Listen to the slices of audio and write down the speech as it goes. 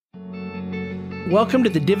Welcome to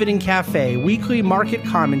the Dividend Cafe, weekly market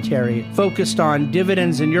commentary focused on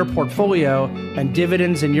dividends in your portfolio and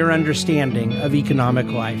dividends in your understanding of economic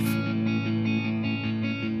life.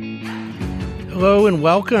 Hello and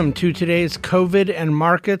welcome to today's COVID and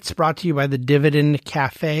Markets, brought to you by the Dividend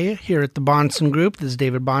Cafe here at the Bahnsen Group. This is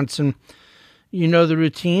David Bahnsen. You know the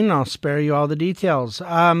routine. I'll spare you all the details.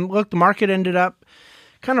 Look, the market ended up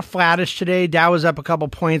kind of flattish today. Dow was up a couple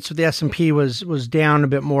points, but the S&P was down a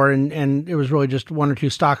bit more, and it was really just one or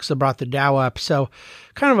two stocks that brought the Dow up. So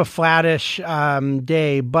kind of a flattish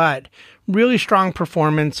day, but really strong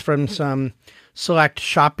performance from some select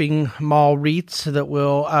shopping mall REITs that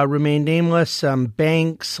will remain nameless,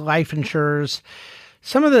 banks, life insurers,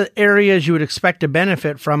 some of the areas you would expect to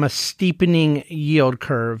benefit from a steepening yield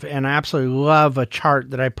curve. And I absolutely love a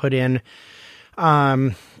chart that I put in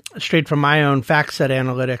straight from my own FactSet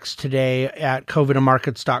analytics today at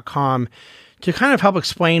covidandmarkets.com to kind of help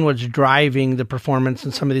explain what's driving the performance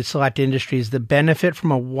in some of these select industries that benefit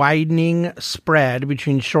from a widening spread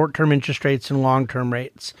between short-term interest rates and long-term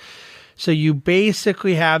rates. So you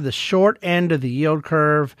basically have the short end of the yield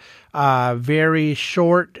curve, very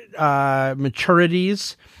short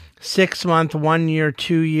maturities, 6-month, 1-year,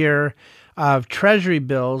 2-year of Treasury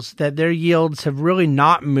bills that their yields have really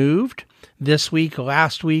not moved this week,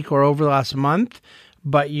 last week, or over the last month,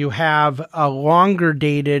 but you have a longer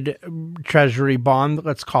dated Treasury bond,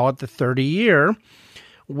 let's call it the 30-year,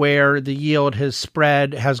 where the yield has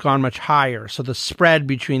gone much higher. So the spread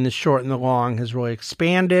between the short and the long has really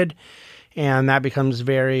expanded, and that becomes a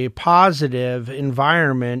very positive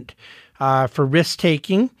environment for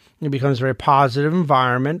risk-taking. It becomes a very positive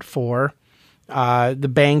environment for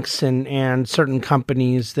the banks and certain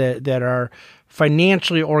companies that are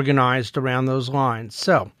financially organized around those lines.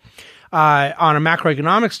 So on a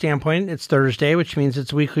macroeconomic standpoint, it's Thursday, which means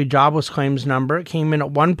it's weekly jobless claims number. It came in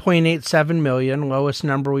at 1.87 million, lowest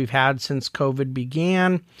number we've had since COVID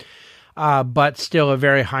began, but still a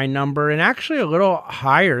very high number, and actually a little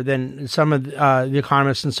higher than some of the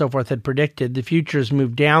economists and so forth had predicted. The futures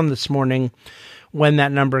moved down this morning when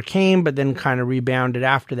that number came, but then kind of rebounded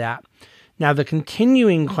after that. Now, the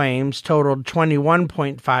continuing claims totaled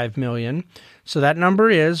 21.5 million. So that number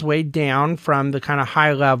is way down from the kind of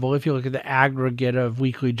high level. If you look at the aggregate of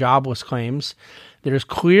weekly jobless claims, there's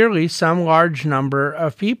clearly some large number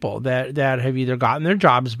of people that have either gotten their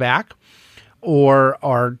jobs back or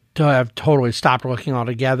have totally stopped working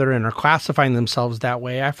altogether and are classifying themselves that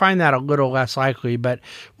way. I find that a little less likely, but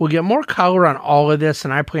we'll get more color on all of this,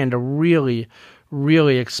 and I plan to really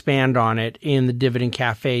expand on it in the Dividend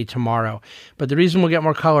Cafe tomorrow. But the reason we'll get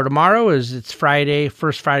more color tomorrow is it's Friday,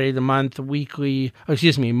 first Friday of the month, monthly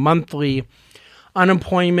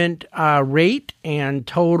unemployment rate and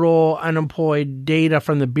total unemployed data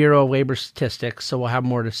from the Bureau of Labor Statistics. So we'll have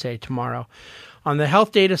more to say tomorrow. On the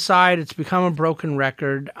health data side, it's become a broken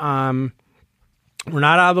record. We're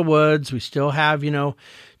not out of the woods. We still have,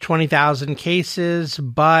 20,000 cases,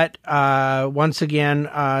 but once again,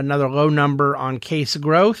 another low number on case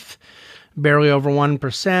growth, barely over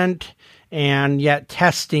 1%, and yet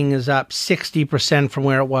testing is up 60% from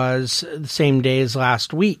where it was the same day as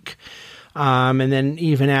last week. And then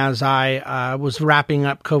even as I was wrapping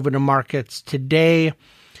up COVID and Markets today,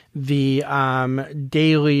 the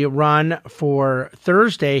daily run for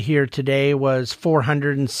Thursday here today was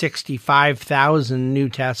 465,000 new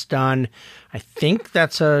tests done. I think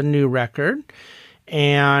that's a new record.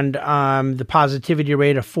 And the positivity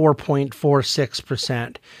rate of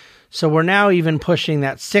 4.46%. So we're now even pushing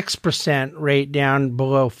that 6% rate down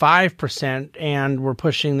below 5%, and we're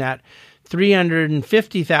pushing that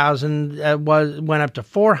 350,000 went up to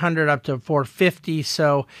 400, up to 450.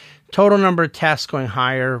 So total number of tests going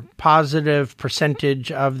higher, positive percentage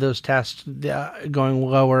of those tests going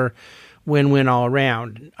lower, win-win all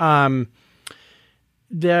around.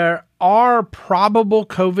 There are probable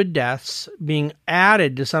COVID deaths being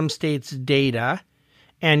added to some states' data,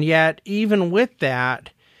 and yet even with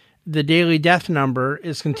that, the daily death number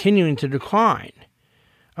is continuing to decline.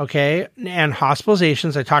 Okay, and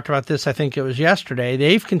hospitalizations, I talked about this, I think it was yesterday,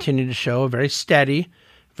 they've continued to show a very steady,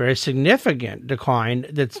 very significant decline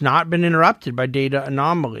that's not been interrupted by data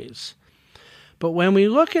anomalies. But when we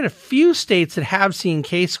look at a few states that have seen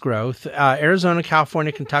case growth, Arizona,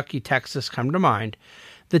 California, Kentucky, Texas come to mind,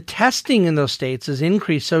 the testing in those states has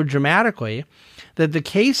increased so dramatically that the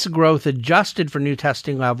case growth adjusted for new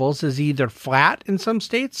testing levels is either flat in some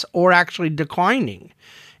states or actually declining.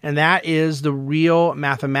 And that is the real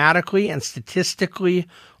mathematically and statistically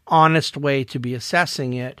honest way to be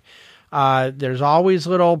assessing it. There's always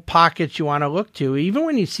little pockets you want to look to. Even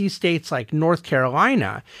when you see states like North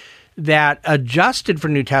Carolina, that adjusted for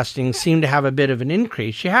new testing seem to have a bit of an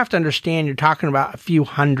increase. You have to understand you're talking about a few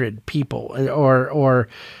hundred people, or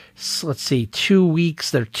let's see, 2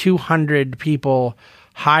 weeks, there are 200 people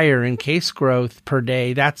higher in case growth per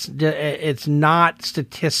day. It's not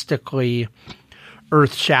statistically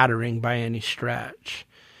earth-shattering by any stretch.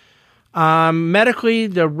 Medically,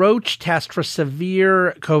 the Roche test for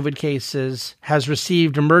severe COVID cases has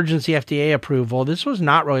received emergency FDA approval. This was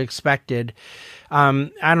not really expected. I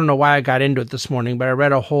don't know why I got into it this morning, but I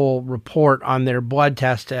read a whole report on their blood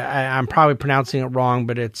test. I'm probably pronouncing it wrong,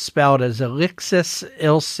 but it's spelled as Elixis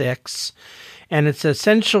IL-6, and it's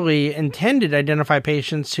essentially intended to identify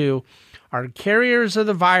patients who are carriers of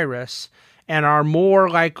the virus and are more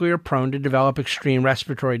likely or prone to develop extreme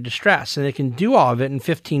respiratory distress. And they can do all of it in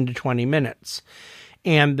 15 to 20 minutes.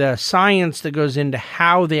 And the science that goes into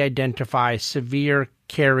how they identify severe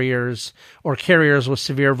carriers or carriers with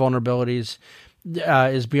severe vulnerabilities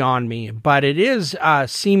is beyond me. But it is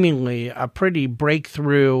seemingly a pretty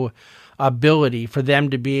breakthrough ability for them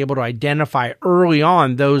to be able to identify early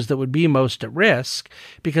on those that would be most at risk,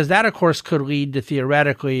 because that, of course, could lead to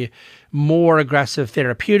theoretically more aggressive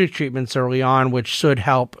therapeutic treatments early on, which should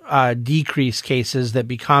help decrease cases that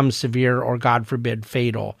become severe or, God forbid,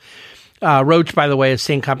 fatal. Roche, by the way, is the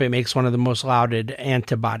same company that makes one of the most lauded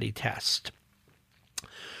antibody tests.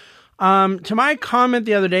 To my comment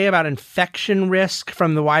the other day about infection risk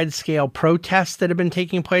from the wide-scale protests that have been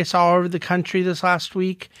taking place all over the country this last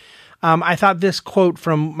week, I thought this quote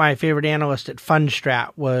from my favorite analyst at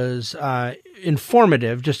Fundstrat was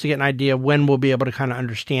informative, just to get an idea of when we'll be able to kind of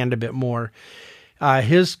understand a bit more.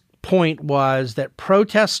 His point was that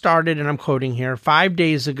protests started, and I'm quoting here, 5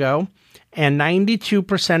 days ago, and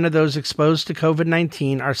 92% of those exposed to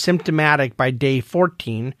COVID-19 are symptomatic by day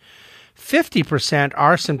 14. 50%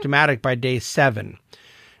 are symptomatic by day 7.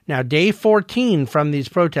 Now, day 14 from these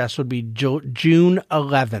protests would be June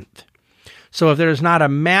 11th. So if there's not a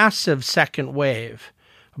massive second wave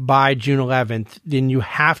by June 11th, then you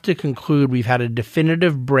have to conclude we've had a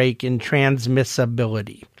definitive break in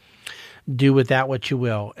transmissibility. Do with that what you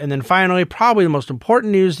will. And then finally, probably the most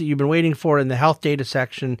important news that you've been waiting for in the health data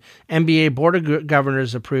section, NBA Board of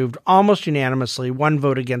Governors approved almost unanimously, one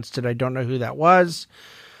vote against it. I don't know who that was.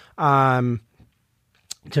 To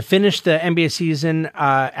finish the NBA season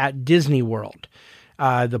at Disney World.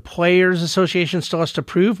 The Players Association still has to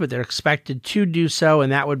approve, but they're expected to do so,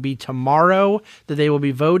 and that would be tomorrow that they will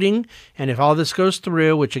be voting. And if all this goes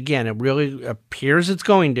through, which again, it really appears it's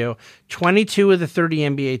going to, 22 of the 30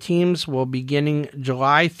 NBA teams will be beginning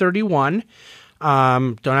July 31.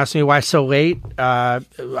 Don't ask me why so late. I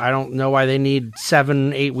don't know why they need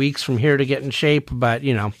 7-8 weeks from here to get in shape, but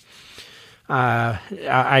you know,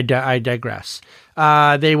 I digress.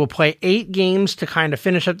 They will play 8 games to kind of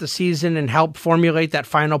finish up the season and help formulate that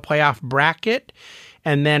final playoff bracket.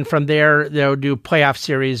 And then from there, they'll do playoff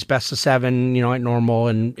series, best of 7, you know, at normal,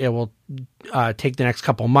 and it will take the next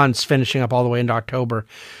couple months, finishing up all the way into October.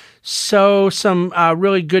 So some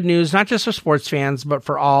really good news, not just for sports fans, but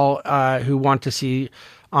for all who want to see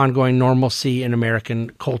ongoing normalcy in American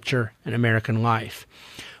culture and American life.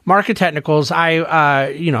 Market technicals,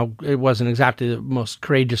 it wasn't exactly the most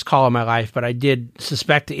courageous call of my life, but I did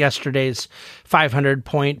suspect that yesterday's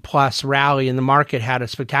 500-point plus rally in the market had a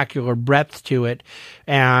spectacular breadth to it.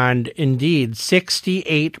 And indeed,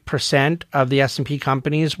 68% of the S&P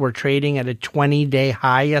companies were trading at a 20-day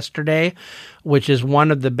high yesterday, which is one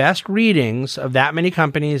of the best readings of that many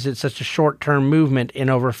companies at such a short-term movement in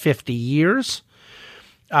over 50 years.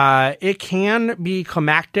 It can be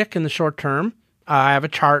climactic in the short term. I have a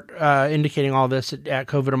chart indicating all this at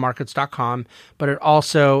covidamarkets.com, but it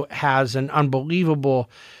also has an unbelievable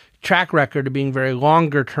track record of being very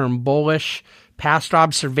longer-term bullish. Past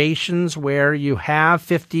observations where you have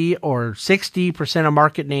 50 or 60% of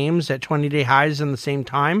market names at 20-day highs in the same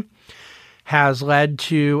time has led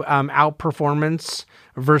to outperformance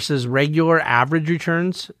versus regular average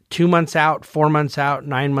returns 2 months out, 4 months out,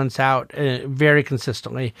 9 months out, very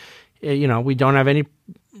consistently. We don't have any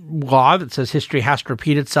law that says history has to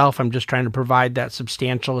repeat itself. I'm just trying to provide that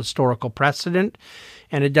substantial historical precedent.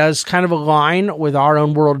 And it does kind of align with our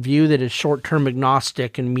own worldview that is short-term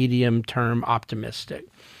agnostic and medium-term optimistic.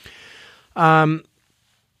 That,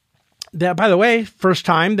 by the way, first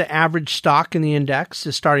time the average stock in the index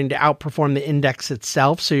is starting to outperform the index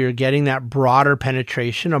itself. So you're getting that broader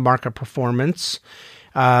penetration of market performance.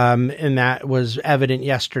 And that was evident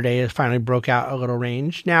yesterday. It finally broke out a little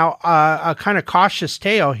range. Now, a kind of cautious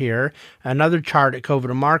tale here, another chart at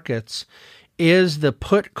Covida Markets, is the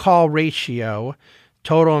put-call ratio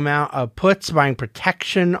total amount of puts buying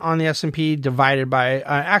protection on the S&P divided by,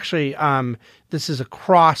 this is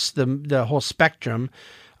across the whole spectrum,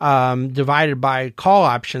 divided by call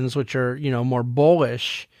options, which are, more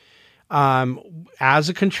bullish. As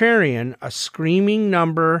a contrarian, a screaming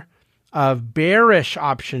number of bearish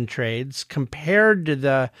option trades compared to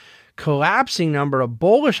the collapsing number of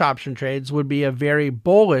bullish option trades would be a very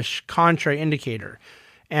bullish contrary indicator.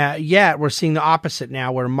 Yet we're seeing the opposite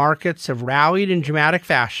now, where markets have rallied in dramatic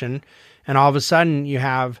fashion, and all of a sudden you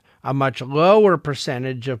have a much lower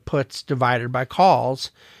percentage of puts divided by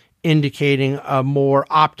calls, indicating a more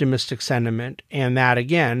optimistic sentiment. And that,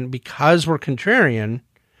 again, because we're contrarian,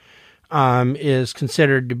 is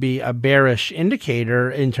considered to be a bearish indicator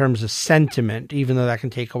in terms of sentiment, even though that can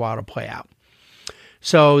take a while to play out.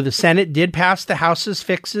 So the Senate did pass the House's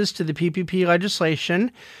fixes to the PPP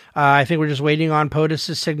legislation. I think we're just waiting on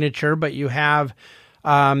POTUS's signature, but you have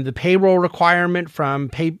the payroll requirement from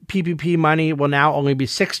PPP money will now only be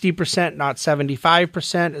 60%, not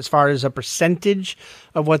 75%, as far as a percentage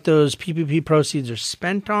of what those PPP proceeds are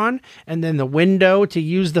spent on. And then the window to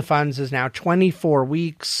use the funds is now 24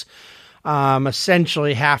 weeks,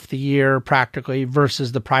 essentially half the year practically,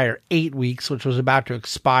 versus the prior 8 weeks, which was about to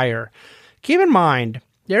expire. Keep in mind,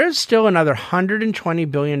 there is still another $120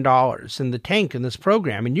 billion in the tank in this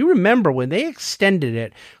program. And you remember when they extended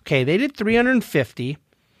it, okay, they did 350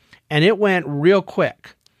 and it went real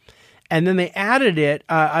quick. And then they added it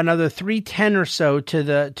another 310 or so to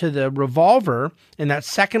the revolver in that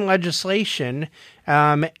second legislation.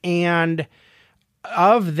 And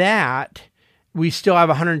of that, we still have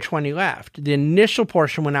 120 left. The initial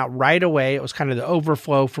portion went out right away. It was kind of the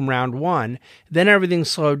overflow from round one. Then everything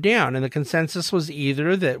slowed down, and the consensus was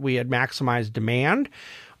either that we had maximized demand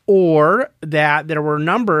or that there were a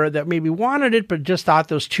number that maybe wanted it but just thought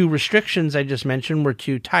those two restrictions I just mentioned were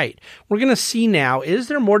too tight. We're going to see now, is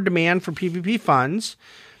there more demand for PPP funds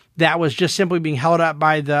that was just simply being held up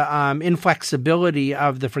by the inflexibility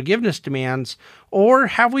of the forgiveness demands, or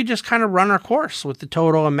have we just kind of run our course with the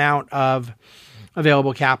total amount of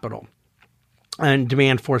available capital and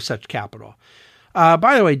demand for such capital?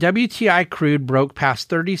 By the way, WTI crude broke past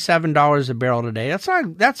 $37 a barrel today.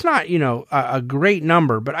 That's not a great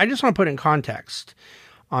number, but I just want to put it in context.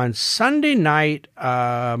 On Sunday night,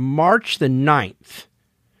 March the 9th,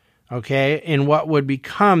 okay, in what would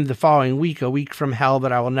become the following week, a week from hell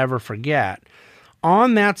that I will never forget.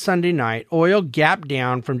 On that Sunday night, oil gapped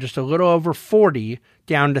down from just a little over 40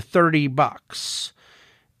 down to $30.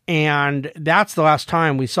 And that's the last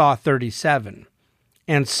time we saw 37.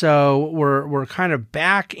 And so we're kind of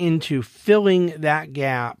back into filling that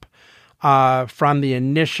gap from the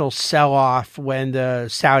initial sell-off when the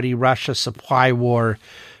Saudi-Russia supply war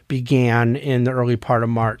began in the early part of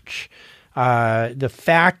March. The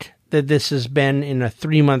fact that this has been in a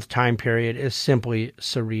 3-month time period is simply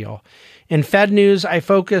surreal. In Fed news, I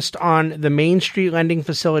focused on the Main Street lending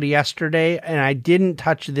facility yesterday, and I didn't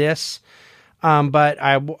touch this, but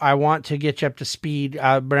I want to get you up to speed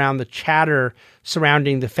around the chatter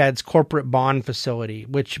surrounding the Fed's corporate bond facility,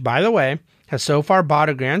 which, by the way, has so far bought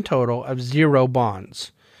a grand total of 0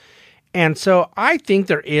 bonds. And so I think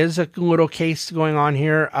there is a little case going on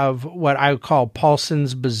here of what I would call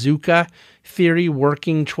Paulson's bazooka theory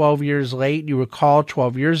working 12 years late. You recall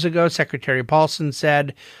 12 years ago, Secretary Paulson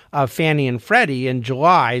said of Fannie and Freddie in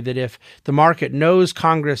July that if the market knows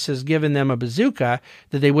Congress has given them a bazooka,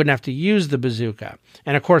 that they wouldn't have to use the bazooka.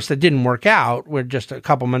 And of course, that didn't work out. We're just a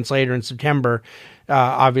couple months later in September,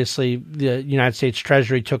 obviously the United States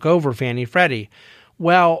Treasury took over Fannie Freddie.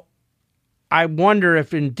 Well, I wonder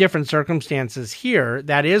if in different circumstances here,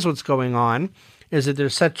 that is what's going on, is that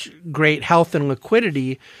there's such great health and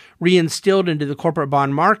liquidity reinstilled into the corporate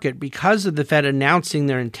bond market because of the Fed announcing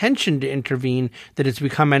their intention to intervene, that it's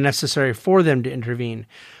become unnecessary for them to intervene.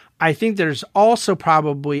 I think there's also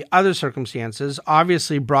probably other circumstances,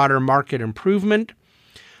 obviously broader market improvement,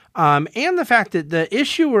 and the fact that the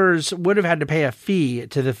issuers would have had to pay a fee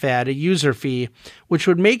to the Fed, a user fee, which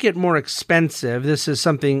would make it more expensive. This is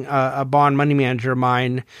something a bond money manager of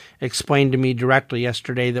mine explained to me directly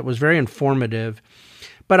yesterday that was very informative.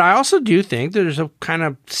 But I also do think there's a kind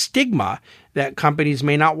of stigma that companies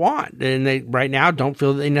may not want, and they right now don't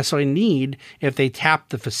feel that they necessarily need if they tap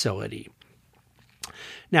the facility.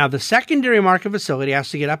 Now, the secondary market facility has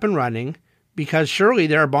to get up and running, because surely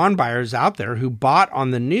there are bond buyers out there who bought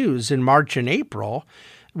on the news in March and April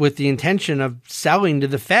with the intention of selling to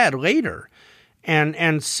the Fed later.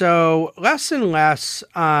 And so less and less,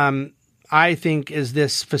 I think, is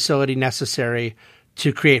this facility necessary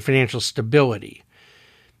to create financial stability.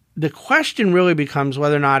 The question really becomes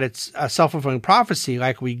whether or not it's a self-fulfilling prophecy,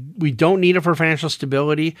 like we don't need it for financial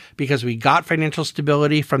stability because we got financial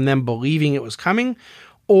stability from them believing it was coming,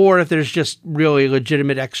 or if there's just really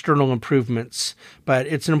legitimate external improvements. But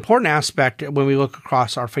it's an important aspect when we look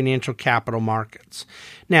across our financial capital markets.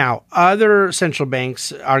 Now, other central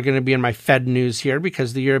banks are going to be in my Fed news here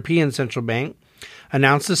because the European Central Bank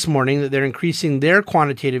announced this morning that they're increasing their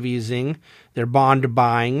quantitative easing, their bond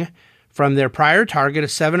buying, from their prior target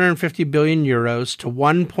of 750 billion euros to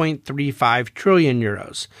 1.35 trillion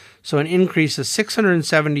euros. So an increase of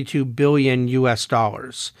 672 billion US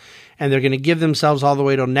dollars. And they're going to give themselves all the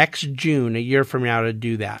way till next June, a year from now, to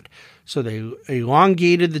do that. So they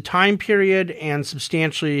elongated the time period and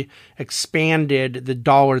substantially expanded the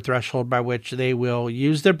dollar threshold by which they will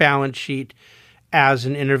use their balance sheet as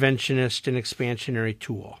an interventionist and expansionary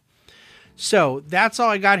tool. So that's all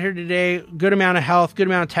I got here today. Good amount of health, good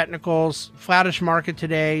amount of technicals, flattish market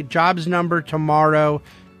today, jobs number tomorrow,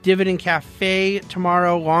 Dividend Cafe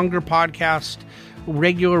tomorrow, longer podcast,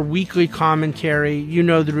 regular weekly commentary. You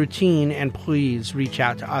know the routine, and please reach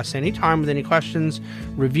out to us anytime with any questions.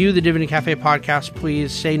 Review the Dividend Cafe podcast,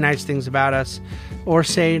 please. Say nice things about us or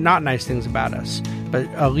say not nice things about us. But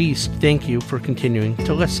at least thank you for continuing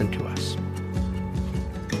to listen to us.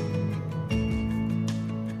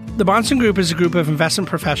 The Bahnsen Group is a group of investment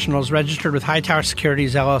professionals registered with Hightower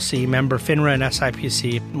Securities, LLC, member FINRA and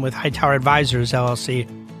SIPC, and with Hightower Advisors, LLC,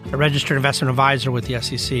 a registered investment advisor with the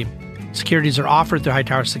SEC. Securities are offered through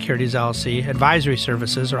Hightower Securities, LLC. Advisory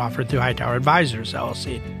services are offered through Hightower Advisors,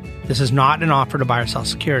 LLC. This is not an offer to buy or sell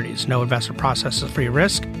securities. No investment process is free of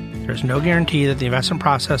risk. There is no guarantee that the investment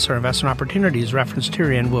process or investment opportunities referenced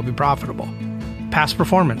herein will be profitable. Past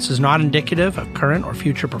performance is not indicative of current or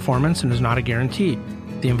future performance and is not a guarantee.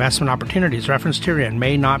 The investment opportunities referenced herein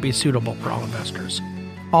may not be suitable for all investors.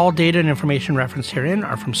 All data and information referenced herein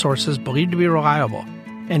are from sources believed to be reliable.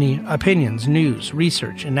 Any opinions, news,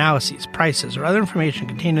 research, analyses, prices, or other information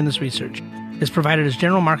contained in this research is provided as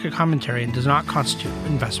general market commentary and does not constitute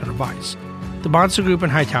investment advice. The Bahnsen Group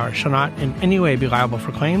and Hightower shall not in any way be liable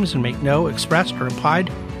for claims and make no expressed or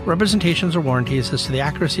implied representations or warranties as to the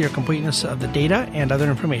accuracy or completeness of the data and other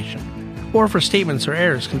information, or for statements or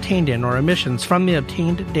errors contained in or omissions from the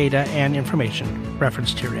obtained data and information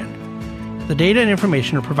referenced herein. The data and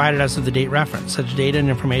information are provided as of the date referenced. Such data and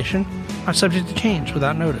information are subject to change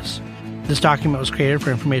without notice. This document was created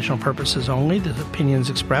for informational purposes only. The opinions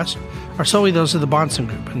expressed are solely those of the Bahnsen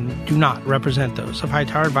Group and do not represent those of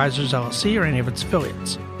Hightower Advisors, LLC, or any of its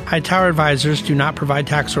affiliates. Hightower Advisors do not provide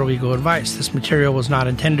tax or legal advice. This material was not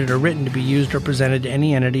intended or written to be used or presented to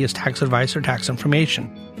any entity as tax advice or tax information.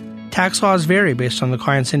 Tax laws vary based on the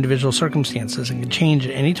client's individual circumstances and can change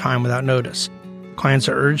at any time without notice. Clients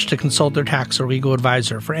are urged to consult their tax or legal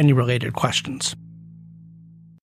advisor for any related questions.